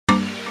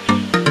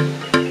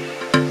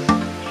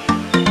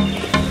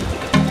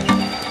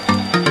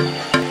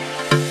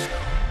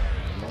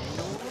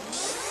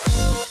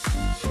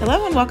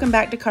and welcome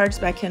back to Cards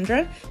by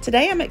Kendra.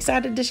 Today I'm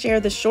excited to share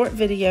the short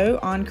video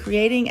on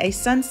creating a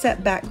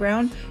sunset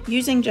background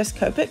using just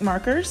Copic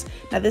markers.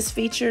 Now this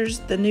features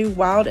the new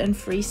Wild and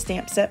Free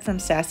stamp set from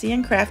Sassy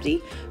Crafty,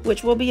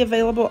 which will be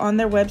available on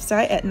their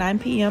website at 9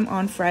 p.m.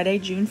 on Friday,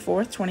 June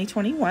 4th,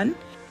 2021.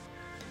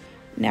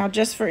 Now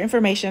just for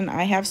information,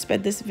 I have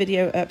sped this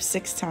video up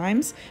 6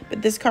 times,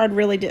 but this card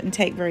really didn't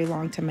take very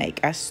long to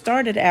make. I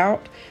started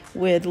out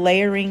with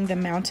layering the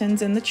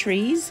mountains and the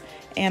trees,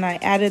 and I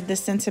added the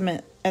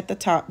sentiment at the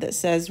top that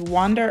says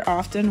wander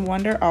often,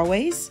 wonder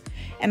always.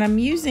 And I'm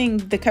using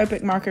the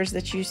Copic markers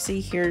that you see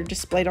here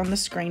displayed on the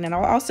screen, and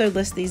I'll also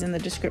list these in the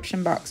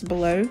description box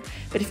below.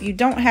 But if you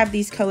don't have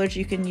these colors,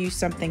 you can use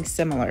something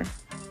similar.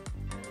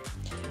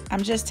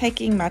 I'm just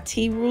taking my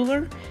T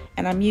ruler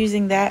and I'm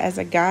using that as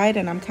a guide,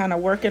 and I'm kind of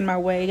working my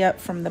way up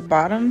from the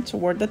bottom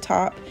toward the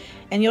top.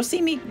 And you'll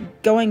see me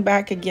going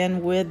back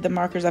again with the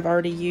markers I've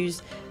already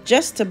used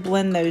just to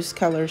blend those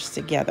colors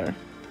together.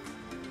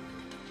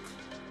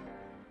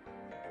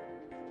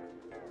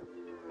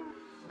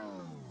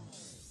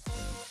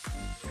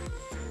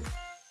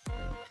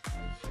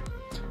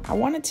 I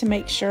wanted to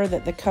make sure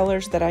that the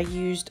colors that I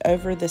used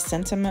over the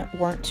sentiment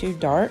weren't too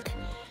dark.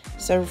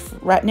 So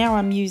right now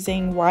I'm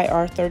using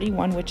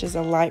YR31, which is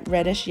a light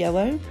reddish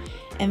yellow.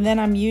 And then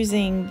I'm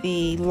using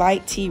the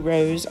light tea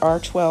rose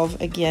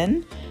R12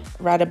 again,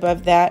 right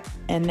above that.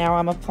 And now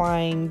I'm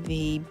applying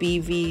the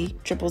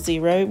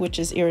BV000, which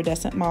is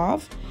iridescent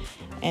mauve.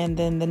 And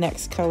then the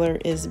next color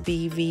is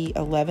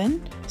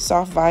BV11,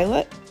 soft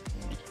violet.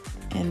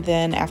 And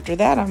then after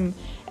that, I'm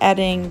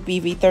adding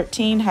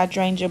BV13,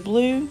 hydrangea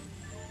blue,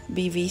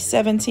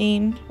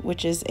 BV17,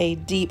 which is a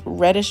deep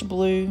reddish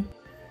blue.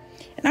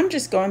 And I'm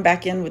just going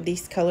back in with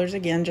these colors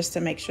again just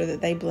to make sure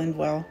that they blend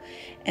well.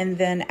 And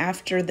then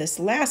after this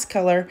last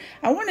color,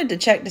 I wanted to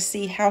check to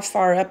see how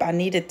far up I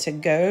needed to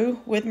go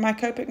with my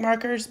Copic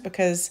markers,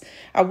 because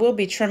I will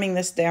be trimming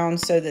this down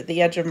so that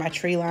the edge of my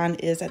tree line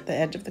is at the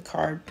edge of the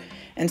card.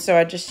 And so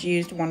I just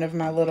used one of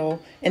my little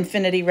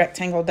infinity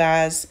rectangle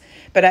dies,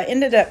 but I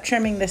ended up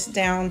trimming this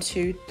down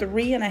to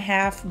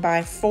 3.5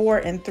 by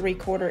 4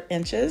 3/4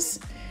 inches.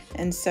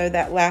 And so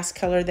that last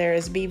color there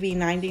is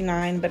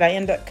BV99, but I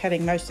end up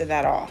cutting most of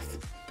that off.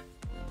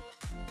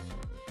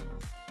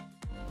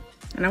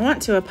 And I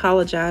want to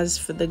apologize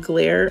for the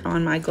glare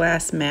on my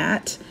glass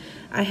mat.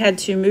 I had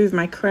to move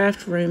my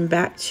craft room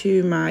back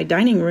to my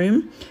dining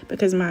room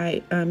because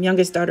my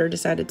youngest daughter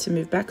decided to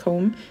move back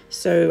home.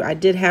 So I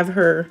did have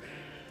her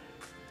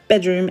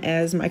bedroom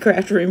as my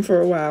craft room for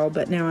a while,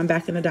 but now I'm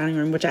back in the dining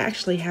room, which I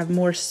actually have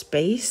more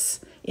space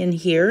in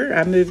here.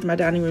 I moved my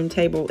dining room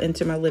table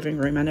into my living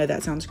room. I know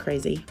that sounds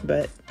crazy,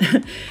 but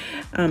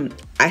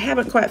I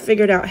haven't quite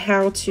figured out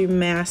how to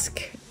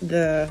mask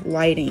the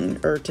lighting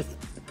or to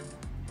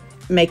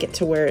make it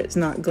to where it's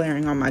not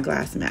glaring on my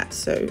glass mat.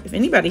 So if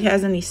anybody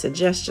has any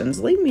suggestions,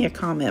 leave me a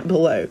comment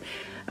below.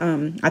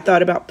 I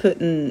thought about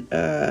putting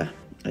a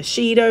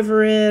sheet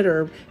over it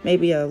or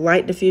maybe a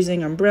light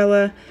diffusing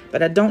umbrella,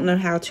 but I don't know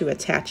how to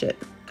attach it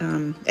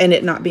and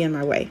it not be in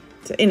my way.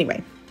 So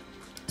anyway,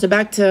 so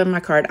back to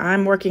my card.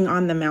 I'm working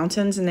on the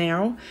mountains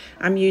now.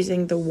 I'm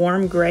using the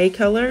warm gray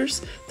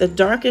colors. The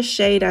darkest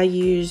shade I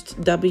used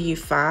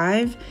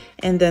W5,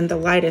 and then the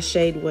lightest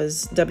shade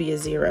was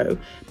W0.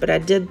 But I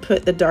did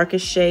put the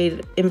darkest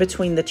shade in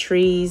between the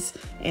trees,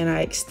 and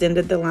I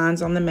extended the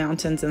lines on the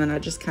mountains, and then I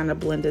just kind of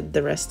blended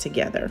the rest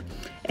together.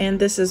 And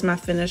this is my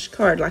finished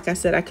card. Like I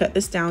said, I cut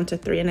this down to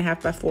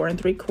 3.5 by 4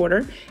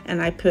 3/4,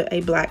 and I put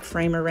a black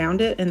frame around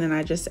it, and then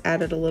I just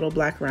added a little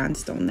black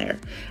rhinestone there.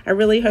 I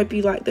really hope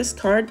you like this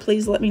card.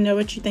 Please let me know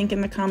what you think in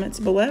the comments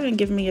below and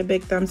give me a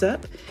big thumbs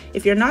up.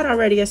 If you're not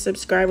already a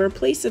subscriber,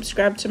 please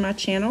subscribe to my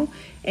channel.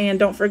 And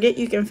don't forget,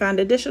 you can find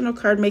additional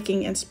card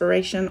making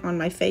inspiration on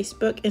my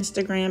Facebook,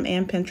 Instagram,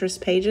 and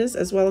Pinterest pages,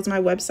 as well as my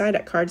website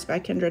at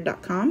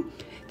cardsbykendra.com.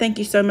 Thank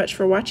you so much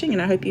for watching,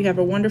 and I hope you have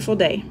a wonderful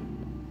day.